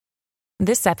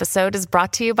This episode is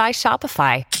brought to you by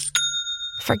Shopify.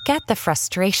 Forget the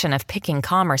frustration of picking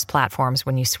commerce platforms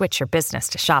when you switch your business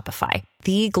to Shopify,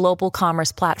 the global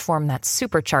commerce platform that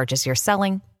supercharges your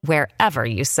selling wherever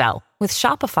you sell. With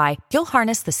Shopify, you'll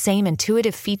harness the same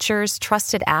intuitive features,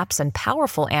 trusted apps, and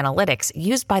powerful analytics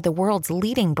used by the world's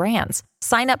leading brands.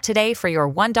 Sign up today for your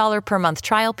 $1 per month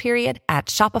trial period at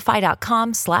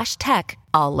shopify.com/tech,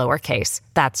 all lowercase.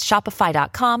 That's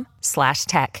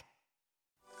shopify.com/tech.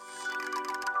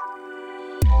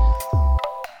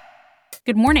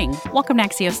 Good morning. Welcome to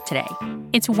Axios Today.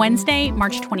 It's Wednesday,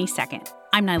 March 22nd.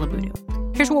 I'm Nyla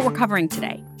Boodoo. Here's what we're covering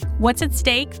today. What's at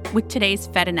stake with today's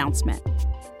Fed announcement?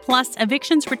 Plus,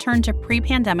 evictions return to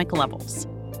pre-pandemic levels.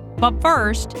 But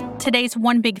first, today's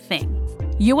one big thing.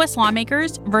 U.S.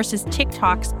 lawmakers versus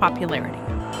TikTok's popularity.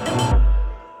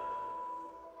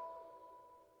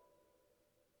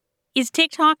 Is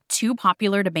TikTok too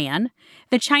popular to ban?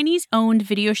 The Chinese-owned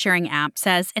video-sharing app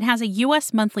says it has a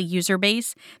U.S. monthly user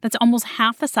base that's almost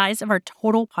half the size of our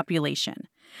total population.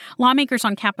 Lawmakers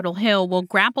on Capitol Hill will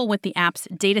grapple with the app's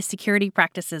data security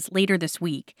practices later this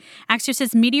week.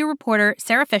 Axios' media reporter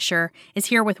Sarah Fisher is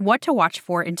here with what to watch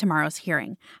for in tomorrow's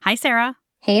hearing. Hi, Sarah.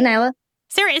 Hey, Nyla.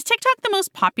 Sarah, is TikTok the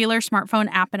most popular smartphone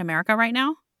app in America right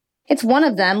now? It's one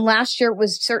of them. Last year it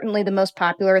was certainly the most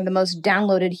popular and the most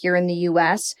downloaded here in the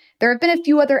U.S. There have been a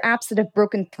few other apps that have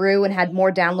broken through and had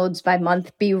more downloads by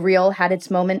month. Be Real had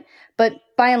its moment. But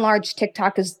by and large,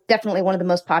 TikTok is definitely one of the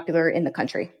most popular in the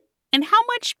country. And how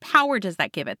much power does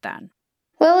that give it then?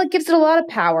 Well, it gives it a lot of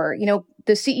power.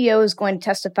 The CEO is going to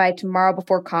testify tomorrow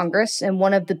before Congress, and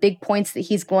one of the big points that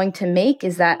he's going to make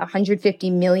is that 150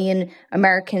 million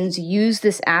Americans use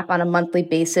this app on a monthly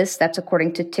basis. That's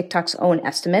according to TikTok's own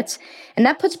estimates. And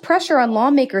that puts pressure on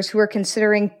lawmakers who are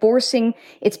considering forcing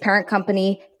its parent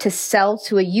company to sell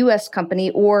to a U.S. company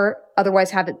or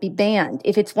otherwise have it be banned.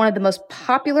 If it's one of the most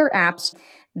popular apps,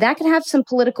 that could have some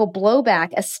political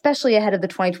blowback, especially ahead of the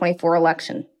 2024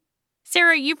 election.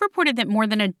 Sarah, you've reported that more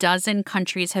than a dozen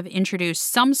countries have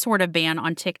introduced some sort of ban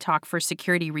on TikTok for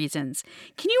security reasons.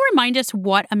 Can you remind us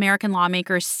what American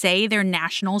lawmakers say their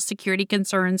national security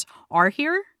concerns are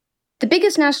here? The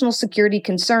biggest national security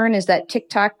concern is that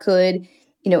TikTok could,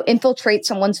 infiltrate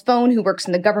someone's phone who works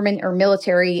in the government or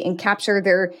military and capture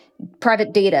their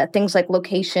private data, things like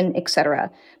location, etc.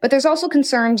 But there's also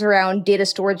concerns around data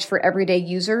storage for everyday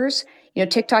users.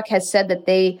 TikTok has said that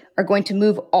they are going to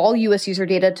move all U.S. user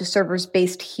data to servers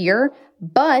based here.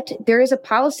 But there is a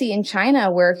policy in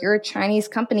China where if you're a Chinese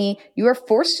company, you are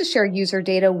forced to share user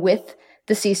data with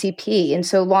the CCP. And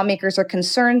so lawmakers are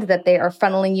concerned that they are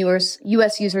funneling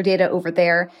U.S. user data over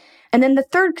there. And then the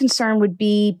third concern would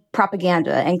be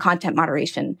propaganda and content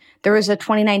moderation. There was a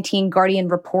 2019 Guardian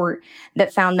report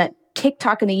that found that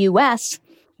TikTok in the U.S.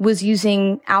 was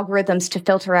using algorithms to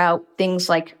filter out things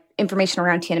like information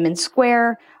around Tiananmen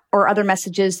Square or other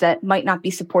messages that might not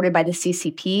be supported by the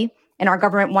CCP. And our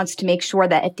government wants to make sure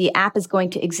that if the app is going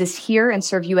to exist here and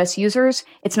serve U.S. users,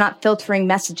 it's not filtering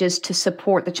messages to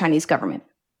support the Chinese government.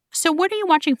 So what are you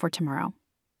watching for tomorrow?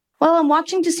 Well, I'm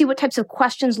watching to see what types of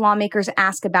questions lawmakers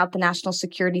ask about the national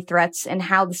security threats and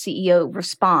how the CEO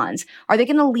responds. Are they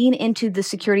going to lean into the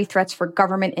security threats for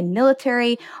government and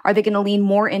military? Are they going to lean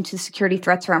more into security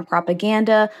threats around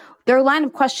propaganda? Their line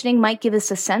of questioning might give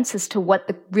us a sense as to what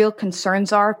the real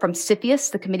concerns are from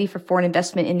CFIUS, the Committee for Foreign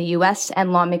Investment in the U.S.,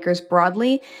 and lawmakers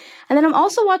broadly. And then I'm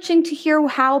also watching to hear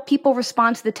how people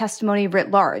respond to the testimony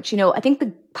writ large. I think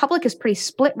the public is pretty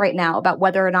split right now about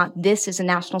whether or not this is a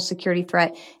national security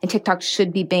threat and TikTok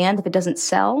should be banned if it doesn't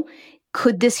sell.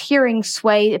 Could this hearing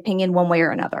sway opinion one way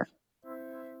or another?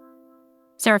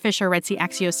 Sarah Fisher writes the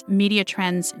Axios Media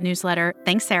Trends newsletter.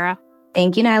 Thanks, Sarah.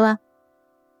 Thank you, Nyla.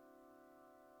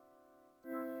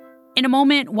 In a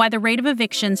moment, why the rate of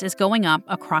evictions is going up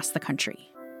across the country.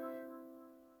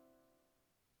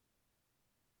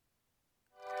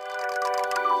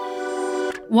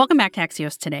 Welcome back to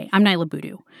Axios Today. I'm Nyla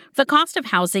Boodoo. The cost of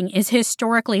housing is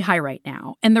historically high right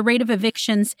now, and the rate of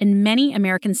evictions in many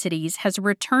American cities has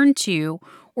returned to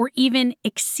or even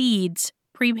exceeds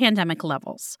pre-pandemic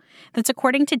levels. That's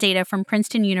according to data from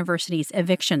Princeton University's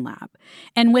Eviction Lab.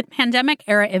 And with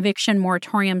pandemic-era eviction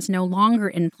moratoriums no longer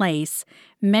in place,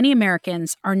 many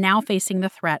Americans are now facing the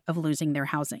threat of losing their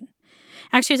housing.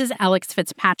 Axios' Alex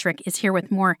Fitzpatrick is here with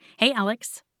more. Hey,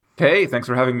 Alex. Hey, thanks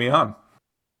for having me on.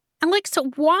 Alex,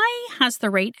 why has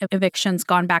the rate of evictions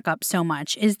gone back up so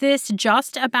much? Is this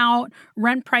just about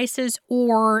rent prices,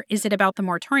 or is it about the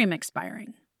moratorium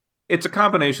expiring? It's a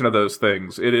combination of those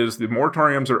things. It is the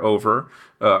moratoriums are over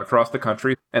across the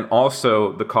country, and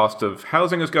also the cost of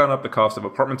housing has gone up, the cost of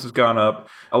apartments has gone up,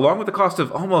 along with the cost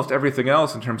of almost everything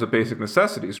else in terms of basic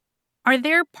necessities. Are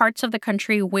there parts of the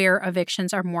country where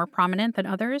evictions are more prominent than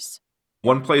others?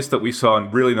 One place that we saw a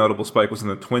really notable spike was in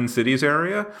the Twin Cities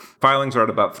area. Filings are at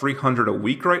about 300 a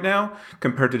week right now,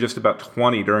 compared to just about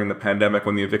 20 during the pandemic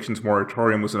when the evictions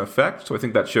moratorium was in effect. So I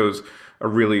think that shows a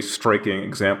really striking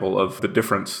example of the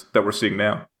difference that we're seeing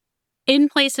now. In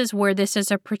places where this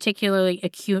is a particularly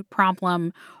acute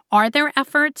problem, are there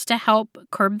efforts to help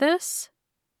curb this?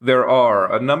 There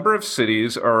are. A number of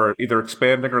cities are either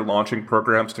expanding or launching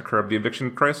programs to curb the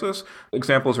eviction crisis.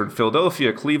 Examples are in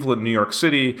Philadelphia, Cleveland, New York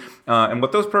City. And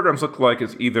what those programs look like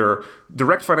is either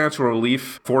direct financial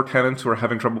relief for tenants who are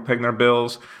having trouble paying their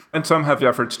bills, and some have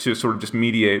efforts to sort of just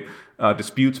mediate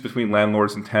disputes between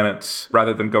landlords and tenants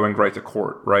rather than going right to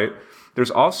court, right?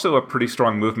 There's also a pretty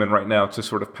strong movement right now to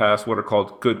sort of pass what are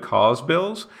called good cause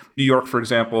bills. New York, for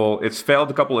example, it's failed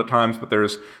a couple of times, but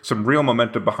there's some real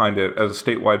momentum behind it as a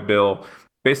statewide bill.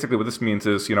 Basically, what this means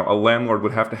is, a landlord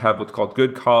would have to have what's called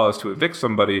good cause to evict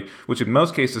somebody, which in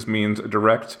most cases means a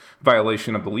direct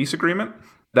violation of the lease agreement.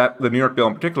 That the New York bill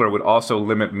in particular would also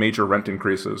limit major rent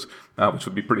increases, which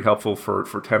would be pretty helpful for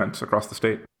tenants across the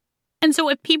state. And so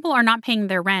if people are not paying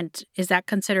their rent, is that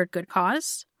considered good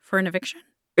cause for an eviction?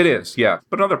 It is, yeah.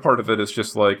 But another part of it is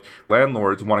just like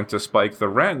landlords wanting to spike the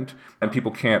rent and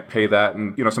people can't pay that.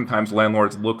 And, sometimes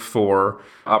landlords look for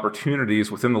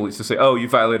opportunities within the lease to say, oh, you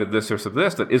violated this or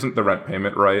this that isn't the rent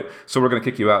payment, right? So we're going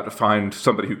to kick you out to find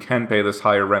somebody who can pay this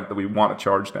higher rent that we want to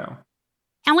charge now.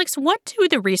 Alex, what do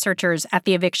the researchers at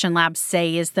the Eviction Lab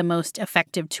say is the most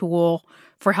effective tool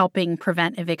for helping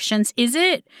prevent evictions? Is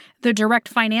it the direct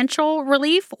financial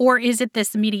relief, or is it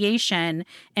this mediation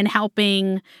and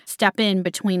helping step in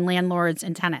between landlords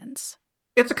and tenants?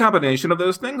 It's a combination of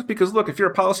those things because, look, if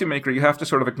you're a policymaker, you have to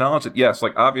sort of acknowledge that, yes,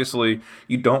 obviously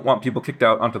you don't want people kicked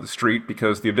out onto the street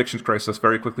because the evictions crisis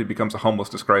very quickly becomes a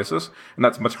homelessness crisis, and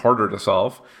that's much harder to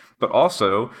solve. But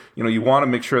also, you want to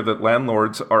make sure that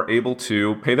landlords are able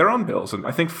to pay their own bills. And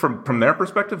I think from their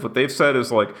perspective, what they've said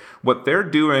is what they're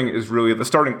doing is really the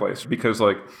starting place because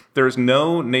there's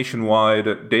no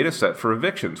nationwide data set for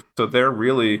evictions. So they're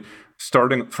really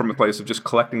starting from a place of just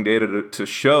collecting data to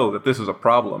show that this is a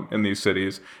problem in these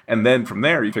cities. And then from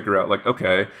there, you figure out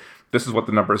okay, this is what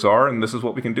the numbers are and this is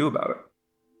what we can do about it.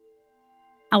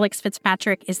 Alex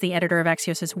Fitzpatrick is the editor of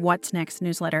Axios' What's Next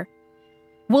newsletter.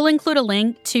 We'll include a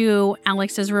link to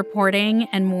Alex's reporting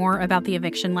and more about the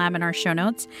Eviction Lab in our show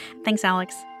notes. Thanks,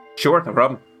 Alex. Sure, no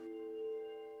problem.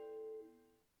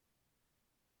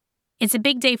 It's a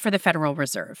big day for the Federal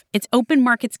Reserve. Its Open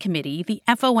Markets Committee, the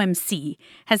FOMC,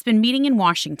 has been meeting in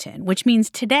Washington, which means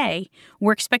today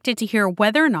we're expected to hear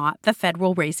whether or not the Fed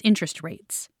will raise interest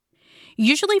rates.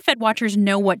 Usually Fed watchers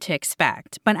know what to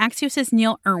expect, but Axios'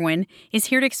 Neil Irwin is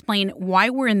here to explain why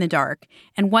we're in the dark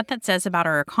and what that says about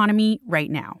our economy right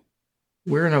now.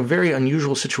 We're in a very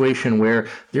unusual situation where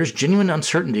there's genuine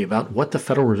uncertainty about what the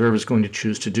Federal Reserve is going to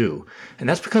choose to do. And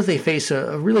that's because they face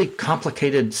a really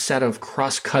complicated set of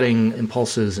cross-cutting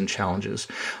impulses and challenges.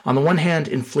 On the one hand,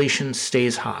 inflation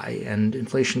stays high, and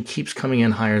inflation keeps coming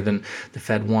in higher than the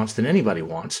Fed wants, than anybody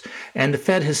wants. And the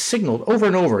Fed has signaled over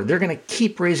and over they're going to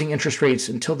keep raising interest rates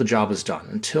until the job is done,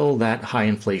 until that high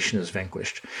inflation is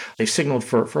vanquished. They've signaled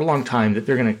for a long time that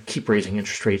they're going to keep raising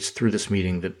interest rates through this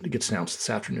meeting that gets announced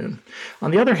this afternoon. On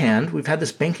the other hand, we've had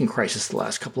this banking crisis the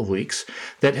last couple of weeks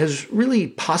that has really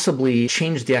possibly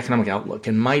changed the economic outlook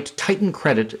and might tighten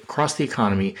credit across the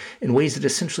economy in ways that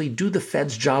essentially do the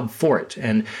Fed's job for it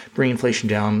and bring inflation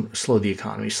down, slow the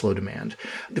economy, slow demand.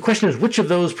 The question is, which of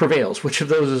those prevails? Which of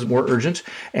those is more urgent?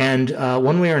 And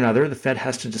one way or another, the Fed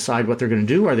has to decide what they're going to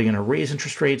do. Are they going to raise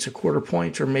interest rates a quarter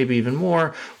point or maybe even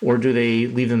more? Or do they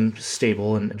leave them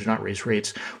stable and do not raise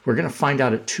rates? We're going to find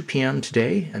out at 2 p.m.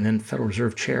 today, and then Federal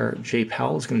Reserve Chair Jay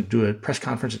Powell is going to do a press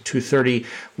conference at 2:30.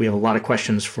 We have a lot of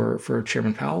questions for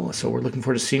Chairman Powell, so we're looking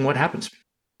forward to seeing what happens.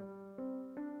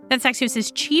 That's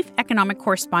Axios' chief economic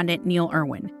correspondent, Neil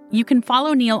Irwin. You can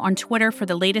follow Neil on Twitter for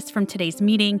the latest from today's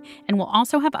meeting, and we'll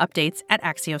also have updates at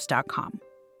Axios.com.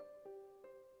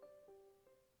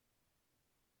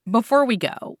 Before we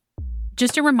go,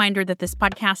 just a reminder that this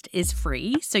podcast is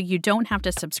free, so you don't have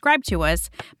to subscribe to us,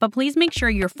 but please make sure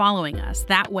you're following us.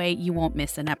 That way you won't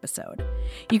miss an episode.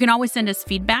 You can always send us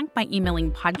feedback by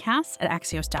emailing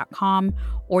podcasts@axios.com,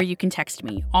 or you can text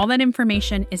me. All that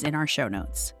information is in our show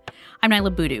notes. I'm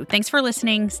Naila Boodoo. Thanks for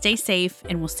listening. Stay safe,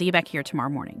 and we'll see you back here tomorrow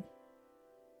morning.